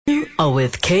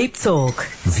with Cape Talk.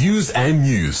 Views and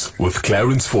news with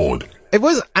Clarence Ford. It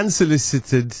was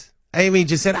unsolicited. Amy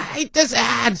just said, I hate this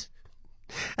ad.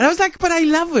 And I was like, but I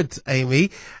love it,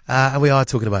 Amy. And we are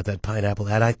talking about that pineapple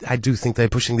ad. I do think they're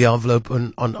pushing the envelope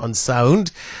on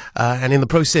sound. And in the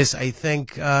process, I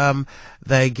think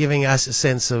they're giving us a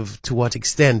sense of to what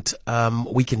extent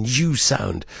we can use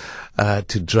sound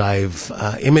to drive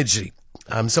imagery.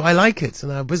 So I like it,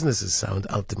 and our business is sound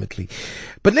ultimately.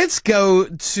 But let's go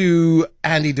to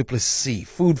Andy du Plessis,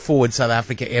 Food Forward South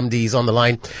Africa MD, is on the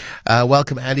line.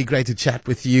 Welcome, Andy. Great to chat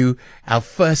with you. Our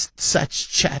first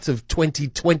such chat of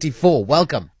 2024.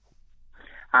 Welcome.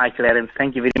 Hi, Clarence.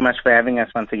 Thank you very much for having us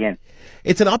once again.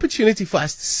 It's an opportunity for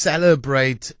us to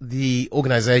celebrate the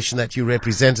organization that you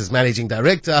represent as managing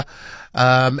director,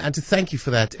 and to thank you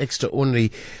for that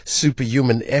extraordinary,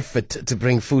 superhuman effort to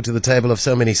bring food to the table of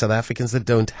so many South Africans that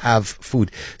don't have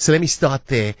food. So let me start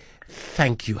there.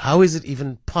 Thank you. How is it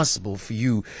even possible for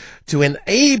you to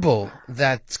enable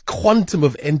that quantum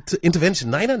of intervention,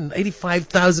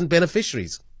 985,000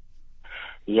 beneficiaries?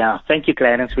 Yeah, thank you,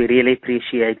 Clarence. We really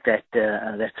appreciate that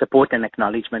support and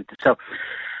acknowledgement. So,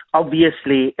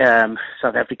 obviously,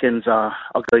 South Africans are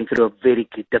going through a very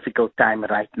difficult time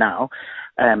right now.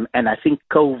 And I think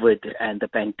COVID and the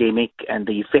pandemic and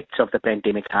the effects of the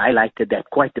pandemic highlighted that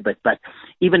quite a bit. But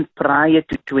even prior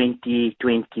to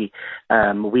 2020,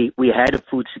 we had a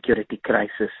food security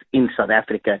crisis in South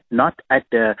Africa, not at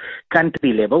the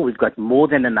country level. We've got more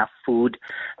than enough food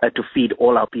to feed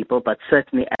all our people, but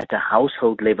certainly at a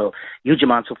household level, huge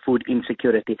amounts of food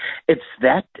insecurity. It's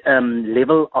that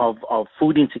level of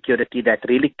food insecurity that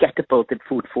really catapulted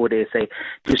Food Forward SA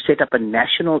to set up a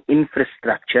national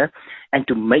infrastructure and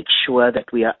to make sure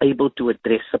that we are able to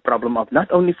address the problem of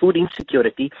not only food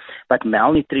insecurity, but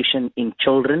malnutrition in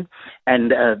children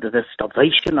and the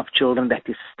starvation of children that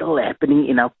is still happening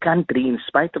in our country in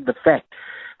spite of the fact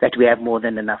that we have more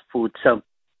than enough food. So,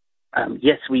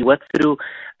 yes, we work through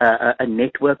a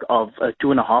network of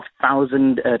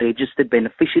 2,500 registered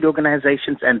beneficiary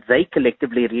organizations, and they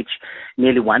collectively reach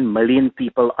nearly 1 million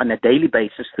people on a daily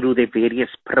basis through their various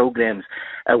programs.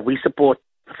 We support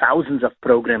thousands of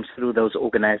programs through those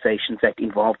organizations that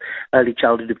involve early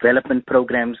childhood development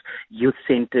programs, youth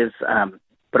centers,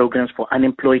 programs for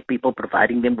unemployed people,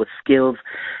 providing them with skills.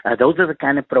 Those are the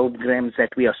kind of programs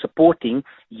that we are supporting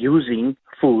using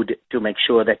food to make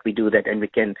sure that we do that. And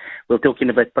we'll talk in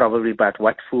a bit probably about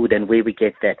what food and where we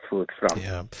get that food from.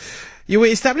 Yeah. You were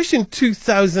established in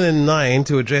 2009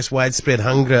 to address widespread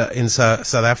hunger in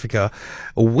South Africa.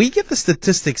 We get the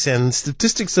statistics, and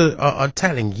statistics are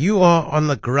telling. You are on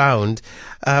the ground.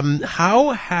 How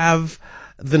have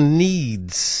the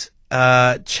needs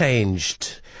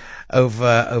changed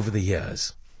over the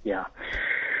years? Yeah.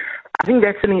 I think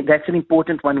that's an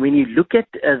important one. When you look at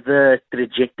the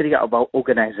trajectory of our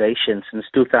organization since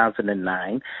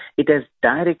 2009, it has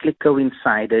directly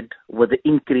coincided with the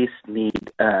increased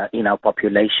need in our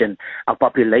population. Our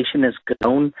population has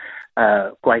grown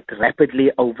quite rapidly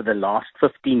over the last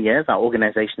 15 years. Our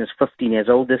organization is 15 years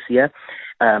old this year.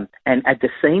 And at the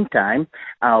same time,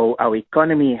 our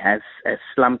economy has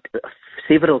slumped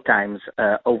several times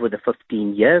over the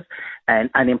 15 years, and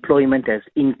unemployment has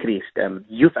increased.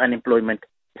 Youth unemployment,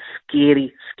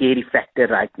 scary factor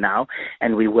right now,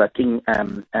 and we're working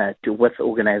with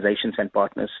organizations and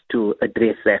partners to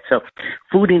address that. So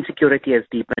food insecurity has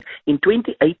deepened. In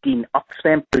 2018,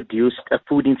 Oxfam produced a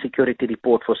food insecurity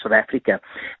report for South Africa,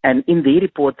 and in the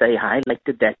report they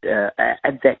highlighted that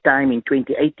at that time in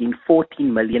 2018,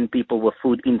 14 million people were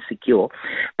food insecure,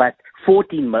 but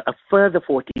a further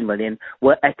 14 million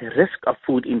were at risk of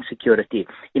food insecurity.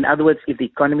 In other words, if the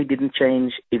economy didn't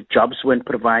change, if jobs weren't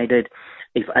provided,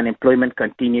 if unemployment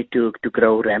continued to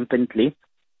grow rampantly,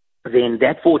 then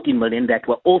that 14 million that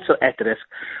were also at risk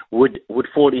would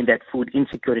fall in that food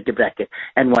insecurity bracket.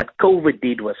 And what COVID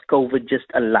did was COVID just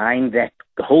aligned that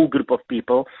whole group of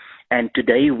people. And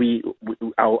today,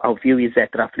 our view is that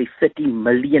roughly 30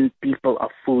 million people are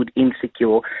food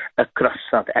insecure across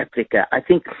South Africa. I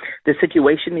think the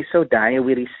situation is so dire.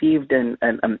 We received an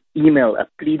email, a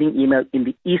pleading email in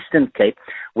the Eastern Cape,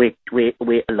 where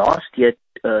last year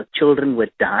children were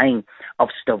dying of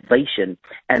starvation,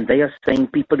 and they are saying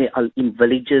people in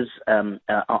villages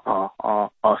are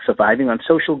surviving on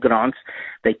social grants.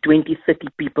 There are 20, 30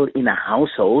 people in a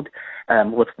household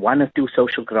with one or two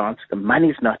social grants. The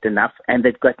money's not enough, and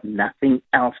they've got nothing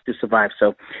else to survive.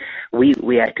 So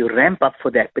we had to ramp up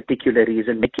for that particular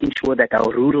reason, making sure that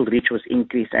our rural reach was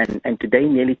increased. And today,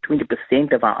 nearly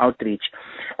 20% of our outreach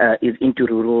is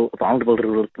into vulnerable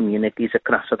rural communities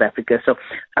across across South Africa. So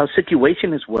our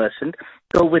situation has worsened.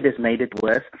 COVID has made it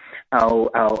worse.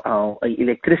 Our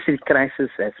electricity crisis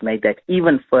has made that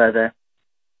even further,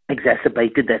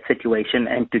 exacerbated that situation.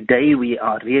 And today we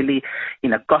are really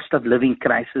in a cost of living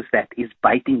crisis that is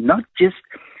biting not just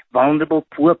vulnerable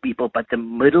poor people, but the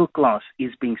middle class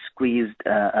is being squeezed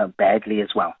badly as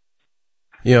well.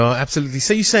 Yeah, absolutely.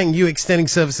 So you're saying you're extending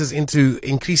services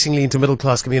increasingly into middle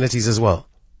class communities as well?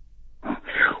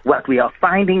 What we are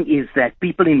finding is that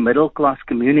people in middle class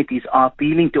communities are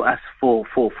appealing to us for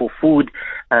food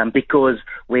because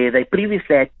where they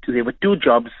previously there were two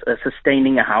jobs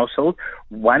sustaining a household.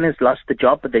 One has lost the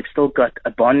job, but they've still got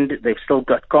a bond, they've still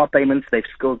got car payments, they've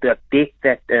still got debt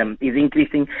that is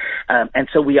increasing. And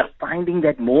so we are finding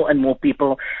that more and more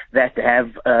people that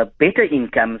have better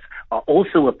incomes are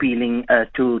also appealing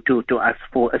to us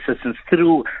for assistance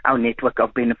through our network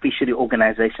of beneficiary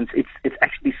organizations. It's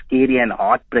actually scary and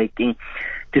heartbreaking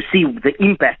to see the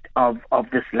impact of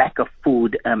this lack of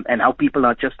food and how people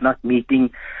are just not meeting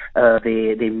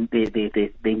their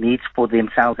needs for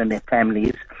themselves and their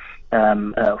families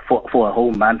for a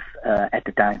whole month at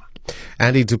a time.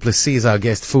 Andy du Plessis is our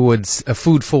guest,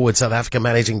 Food Forward South Africa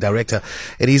Managing Director.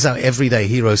 It is our Everyday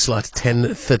Hero slot,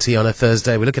 10:30 on a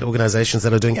Thursday. We look at organizations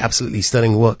that are doing absolutely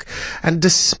stunning work. And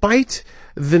despite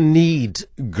the need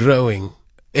growing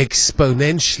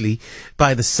exponentially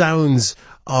by the sounds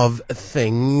of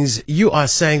things, you are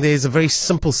saying there's a very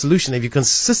simple solution. If you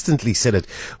consistently said it,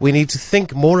 we need to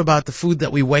think more about the food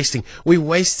that we're wasting. We're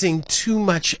wasting too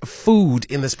much food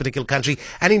in this particular country,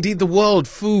 and indeed the world,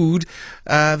 food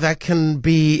that can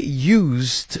be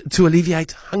used to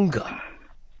alleviate hunger.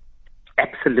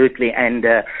 Absolutely, and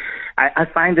I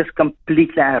find this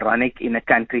completely ironic in a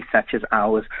country such as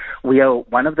ours. We are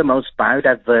one of the most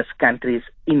biodiverse countries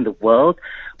in the world.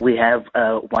 We have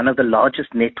one of the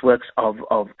largest networks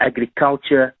of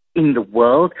agriculture in the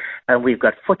world. We've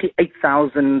got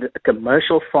 48,000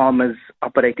 commercial farmers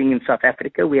operating in South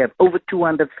Africa. We have over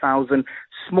 200,000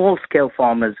 small-scale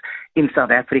farmers in South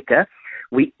Africa.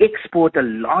 We export a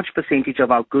large percentage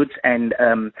of our goods, and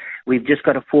we've just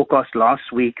got a forecast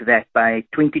last week that by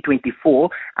 2024,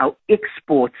 our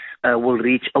exports will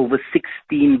reach over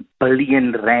 16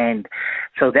 billion rand.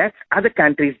 So that's other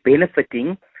countries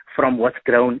benefiting from what's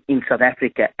grown in South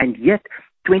Africa. And yet,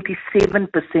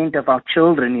 27% of our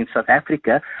children in South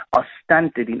Africa are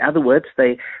stunted. In other words,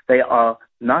 they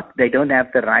don't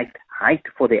have the right height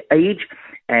for their age.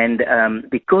 And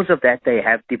because of that, they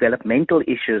have developmental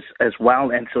issues as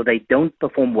well. And so they don't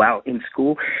perform well in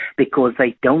school because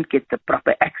they don't get the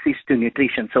proper access to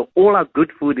nutrition. So all our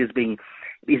good food is being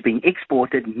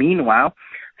exported. Meanwhile,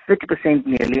 30%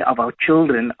 nearly of our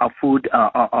children are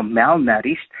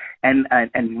malnourished. And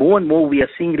more and more we are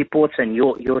seeing reports, and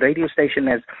your radio station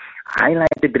has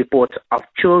highlighted reports of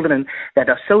children that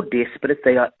are so desperate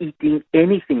they are eating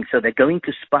anything. So they're going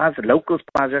to local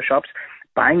spaza shops,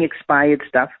 buying expired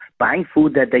stuff, buying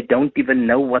food that they don't even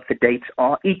know what the dates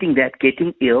are, eating that,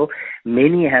 getting ill.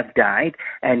 Many have died,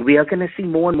 and we are going to see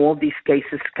more and more of these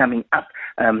cases coming up.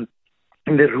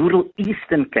 In the rural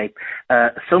Eastern Cape,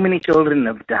 so many children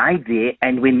have died there,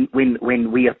 and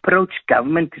when we approach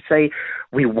government to say,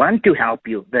 we want to help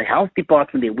you, the health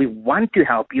department there, we want to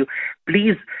help you,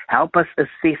 please help us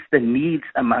assess the needs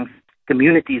amongst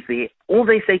communities there, all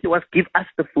they say to us, give us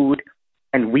the food,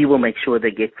 and we will make sure they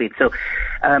get fed. So,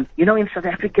 in South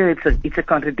Africa, it's a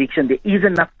contradiction. There is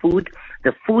enough food.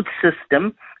 The food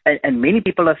system, and many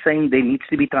people are saying there needs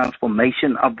to be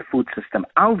transformation of the food system.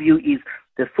 Our view is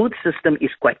the food system is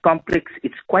quite complex.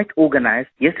 It's quite organized.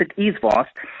 Yes, it is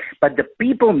vast, but the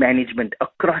people management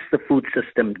across the food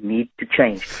system need to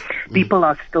change. People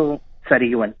are still... Sorry,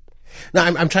 Ewan. Now,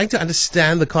 I'm trying to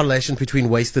understand the correlation between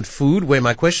wasted food, where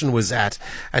my question was at,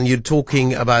 and you're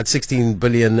talking about 16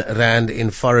 billion rand in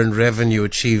foreign revenue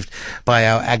achieved by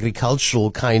our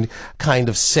agricultural kind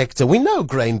of sector. We know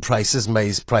grain prices,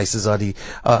 maize prices are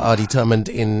determined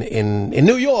in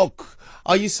New York.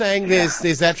 Are you saying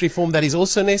there's that reform that is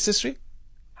also necessary?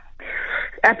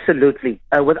 Absolutely,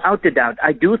 without a doubt.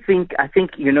 I think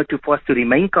for us to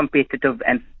remain competitive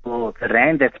and for the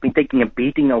rand that's been taking a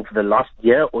beating over the last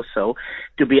year or so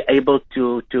to be able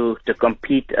to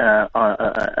compete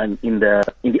in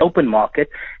the open market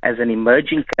as an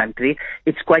emerging country,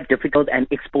 it's quite difficult, and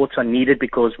exports are needed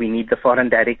because we need the foreign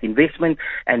direct investment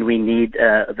and we need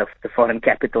the foreign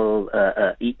capital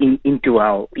into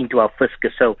our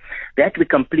fiscus. So that we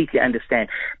completely understand.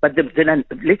 But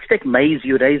let's take maize.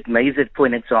 You raised maize for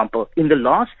an example. In the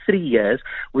last 3 years,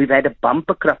 we've had a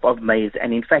bumper crop of maize,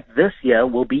 and in fact this year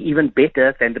will be even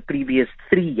better than the previous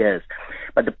 3 years.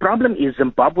 But the problem is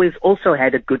Zimbabwe's also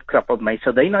had a good crop of maize,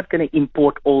 so they're not going to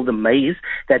import all the maize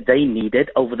that they needed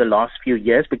over the last few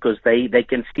years because they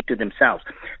can stick to themselves.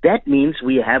 That means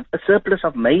we have a surplus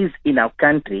of maize in our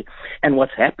country, and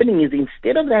what's happening is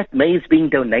instead of that maize being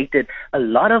donated, a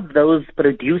lot of those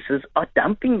producers are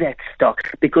dumping that stock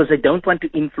because they don't want to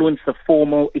influence the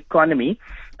formal economy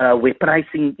where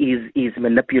pricing is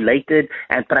manipulated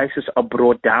and prices are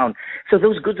brought down. So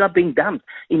those goods are being dumped.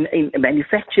 In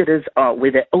manufacturers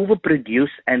where they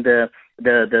overproduce and the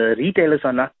retailers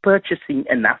are not purchasing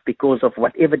enough because of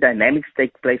whatever dynamics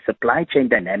take place, supply chain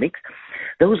dynamics.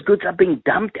 Those goods are being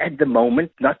dumped at the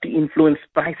moment not to influence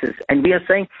prices. And we are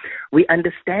saying we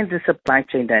understand the supply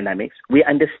chain dynamics. We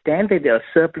understand that there are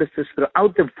surpluses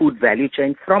throughout the food value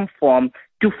chain from farm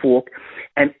to fork.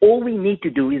 And all we need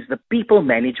to do is the people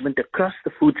management across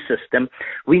the food system.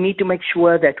 We need to make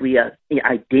sure that we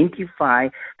identify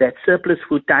that surplus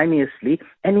food timeously,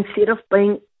 and instead of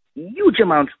paying huge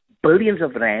amounts, billions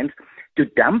of rands, to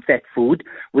dump that food,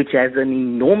 which has an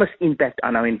enormous impact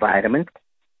on our environment,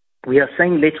 we are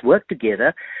saying let's work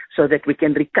together so that we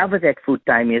can recover that food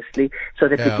timeously, so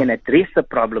that we can address the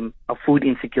problem of food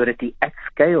insecurity at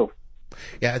scale.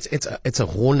 Yeah, it's a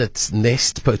hornet's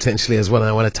nest potentially as well, and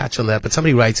I want to touch on that. But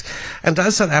somebody writes, and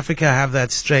does South Africa have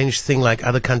that strange thing like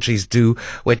other countries do,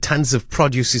 where tons of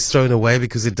produce is thrown away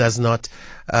because it does not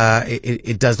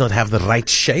it does not have the right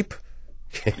shape?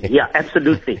 Yeah,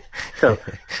 absolutely. So,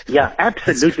 yeah,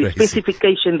 absolutely.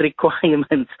 Specification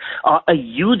requirements are a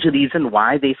huge reason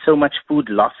why there's so much food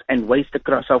loss and waste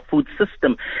across our food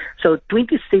system. So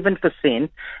 27%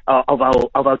 of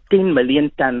our 10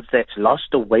 million tons that's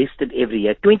lost or wasted every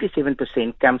year,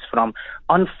 27% comes from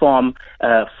on-farm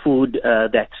food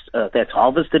that's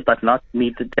harvested but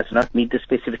does not meet the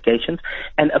specifications,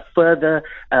 and a further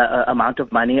amount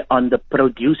of money on the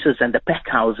producers and the pack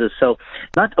houses. So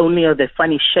not only are they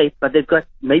funny shape, but they've got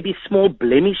maybe small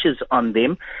blemishes on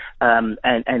them,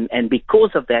 and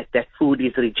because of that food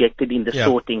is rejected in the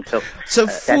sorting. So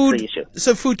that's the issue.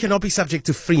 So food cannot be subject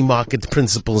to free market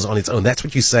principles on its own. That's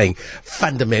what you're saying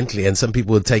fundamentally, and some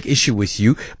people will take issue with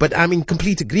you, but I'm in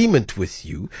complete agreement with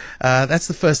you. That's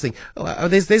the first thing.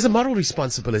 There's a moral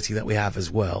responsibility that we have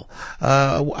as well.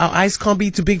 Our eyes can't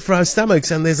be too big for our stomachs,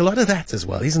 and there's a lot of that as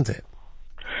well, isn't it?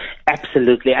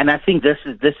 Absolutely, and I think this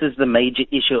is the major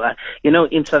issue.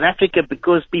 In South Africa,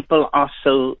 because people are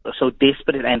so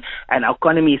desperate, and our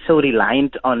economy is so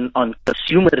reliant on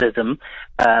consumerism.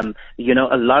 A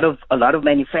lot of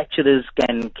manufacturers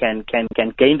can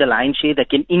gain the lion's share. They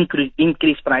can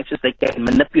increase prices. They can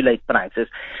manipulate prices,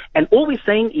 and all we're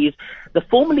saying is the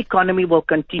formal economy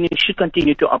should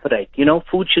continue to operate.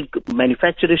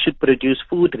 Manufacturers should produce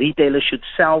food, retailers should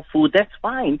sell food. That's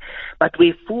fine, but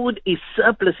where food is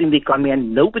surplus in the economy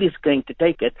and nobody's going to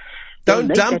take it, don't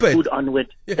dump it. Food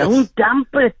onward. Yes. Don't dump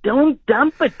it.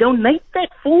 Donate that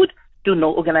food to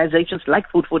organizations like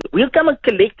Food For. We'll come and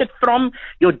collect it from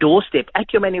your doorstep,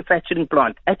 at your manufacturing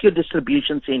plant, at your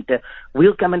distribution center.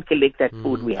 We'll come and collect that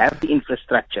food. We have the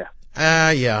infrastructure.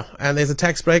 Yeah, and there's a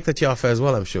tax break that you offer as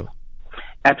well, I'm sure.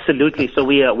 Absolutely. So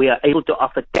we are able to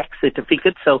offer tax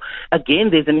certificates. So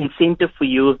again, there's an incentive for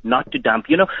you not to dump.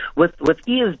 With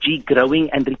ESG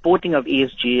growing and reporting of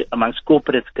ESG amongst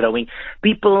corporates growing,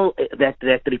 people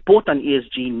that report on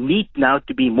ESG need now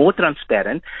to be more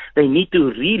transparent. They need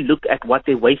to re-look at what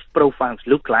their waste profiles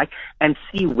look like and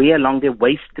see where along their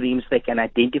waste streams they can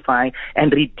identify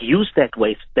and reduce that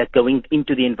waste that's going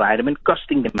into the environment,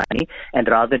 costing them money, and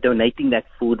rather donating that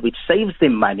food, which saves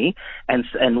them money and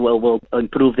will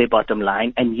improve their bottom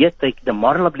line, and yet the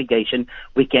moral obligation,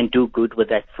 we can do good with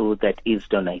that food that is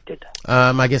donated.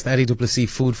 I guess Addy du Plessis,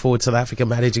 Food Forward South Africa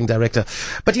Managing Director.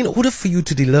 But in order for you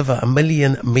to deliver 1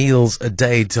 million meals a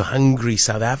day to hungry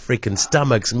South African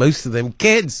stomachs, most of them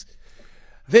kids,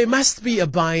 there must be a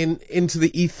buy-in into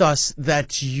the ethos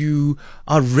that you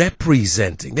are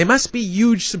representing. There must be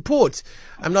huge support.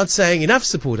 I'm not saying enough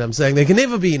support. I'm saying there can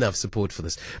never be enough support for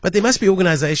this. But there must be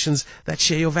organizations that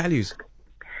share your values.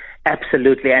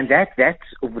 Absolutely, and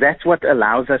that's what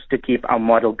allows us to keep our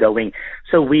model going.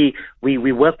 So we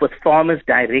work with farmers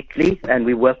directly, and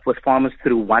we work with farmers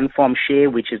through One Farm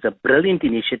Share, which is a brilliant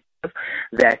initiative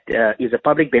that is a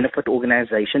public benefit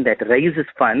organization that raises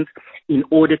funds in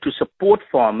order to support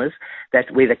farmers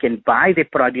where they can buy their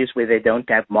produce where they don't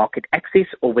have market access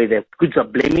or where their goods are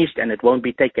blemished and it won't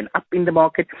be taken up in the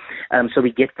market. So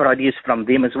we get produce from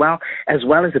them as well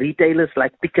as retailers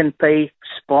like Pick n Pay,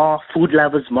 Spar, Food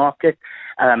Lovers Market,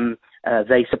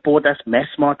 They support us,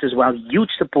 Massmart as well,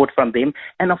 huge support from them.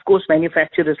 And of course,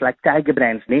 manufacturers like Tiger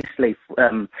Brands, Nestle,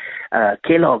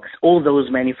 Kellogg's, all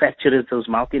those manufacturers, those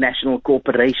multinational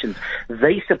corporations,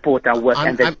 they support our work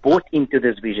and they've bought into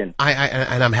this vision.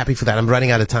 And I'm happy for that. I'm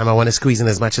running out of time. I want to squeeze in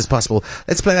as much as possible.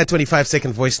 Let's play that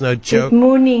 25-second voice note, Joe. Good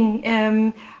morning.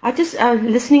 I just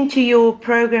listening to your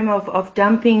program of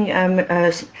dumping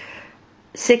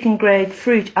second grade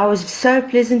fruit. I was so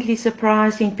pleasantly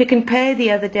surprised in Pick and Pay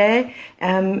the other day,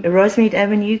 Rosemead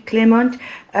Avenue, Claremont.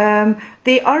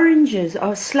 The oranges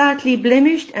are slightly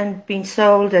blemished and being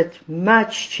sold at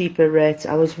much cheaper rates.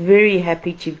 I was very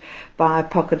happy to buy a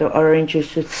pocket of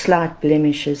oranges with slight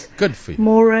blemishes. Good for you.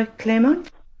 Maura, Claremont?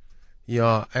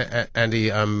 Yeah, Andy,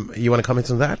 you want to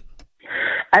comment on that?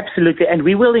 Absolutely, and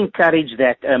we will encourage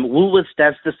that. Woolworths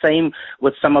does the same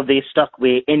with some of their stock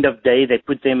where end of day they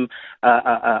put them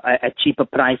at cheaper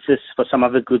prices for some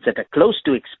of the goods that are close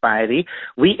to expiry.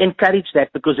 We encourage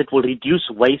that because it will reduce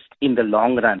waste in the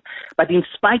long run. But in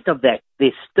spite of that,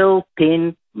 there's still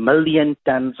 10 million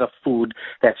tons of food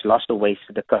that's lost or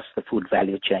wasted across the food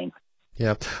value chain.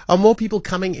 Yeah. Are more people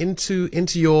coming into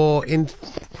your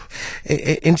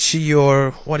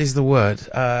what is the word?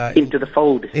 Into the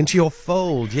fold. Into your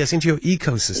fold, yes, into your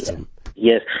ecosystem.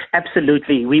 Yes,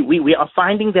 absolutely. We are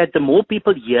finding that the more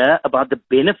people hear about the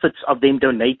benefits of them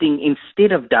donating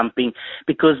instead of dumping,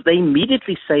 because they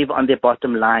immediately save on their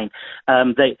bottom line,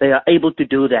 they are able to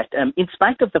do that. In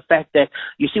spite of the fact that,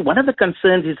 you see, one of the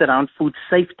concerns is around food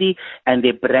safety and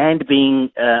their brand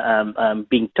being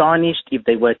tarnished if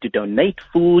they were to donate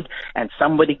food and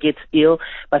somebody gets ill.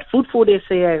 But Food Forward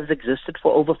SA has existed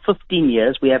for over 15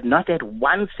 years. We have not had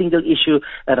one single issue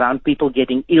around people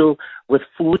getting ill with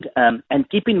food. And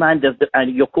keep in mind that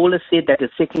your caller said that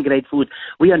it's second grade food.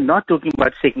 We are not talking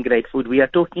about second grade food. We are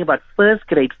talking about first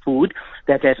grade food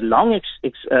that has long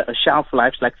shelf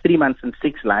lives, like 3 months and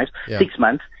 6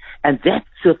 months. And that's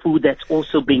the food that's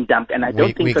also being dumped. And I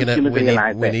don't think consumers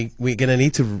realize that. We're going to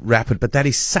need to wrap it, but that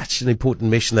is such an important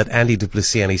mission that Andy du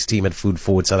Plessis and his team at Food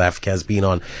Forward South Africa has been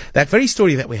on. That very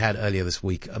story that we had earlier this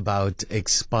week about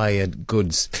expired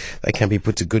goods, they can be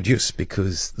put to good use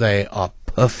because they are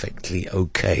perfectly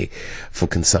okay for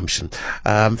consumption.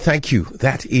 Thank you.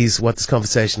 That is what this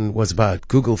conversation was about.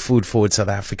 Google Food Forward South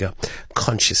Africa.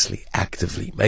 Consciously, actively.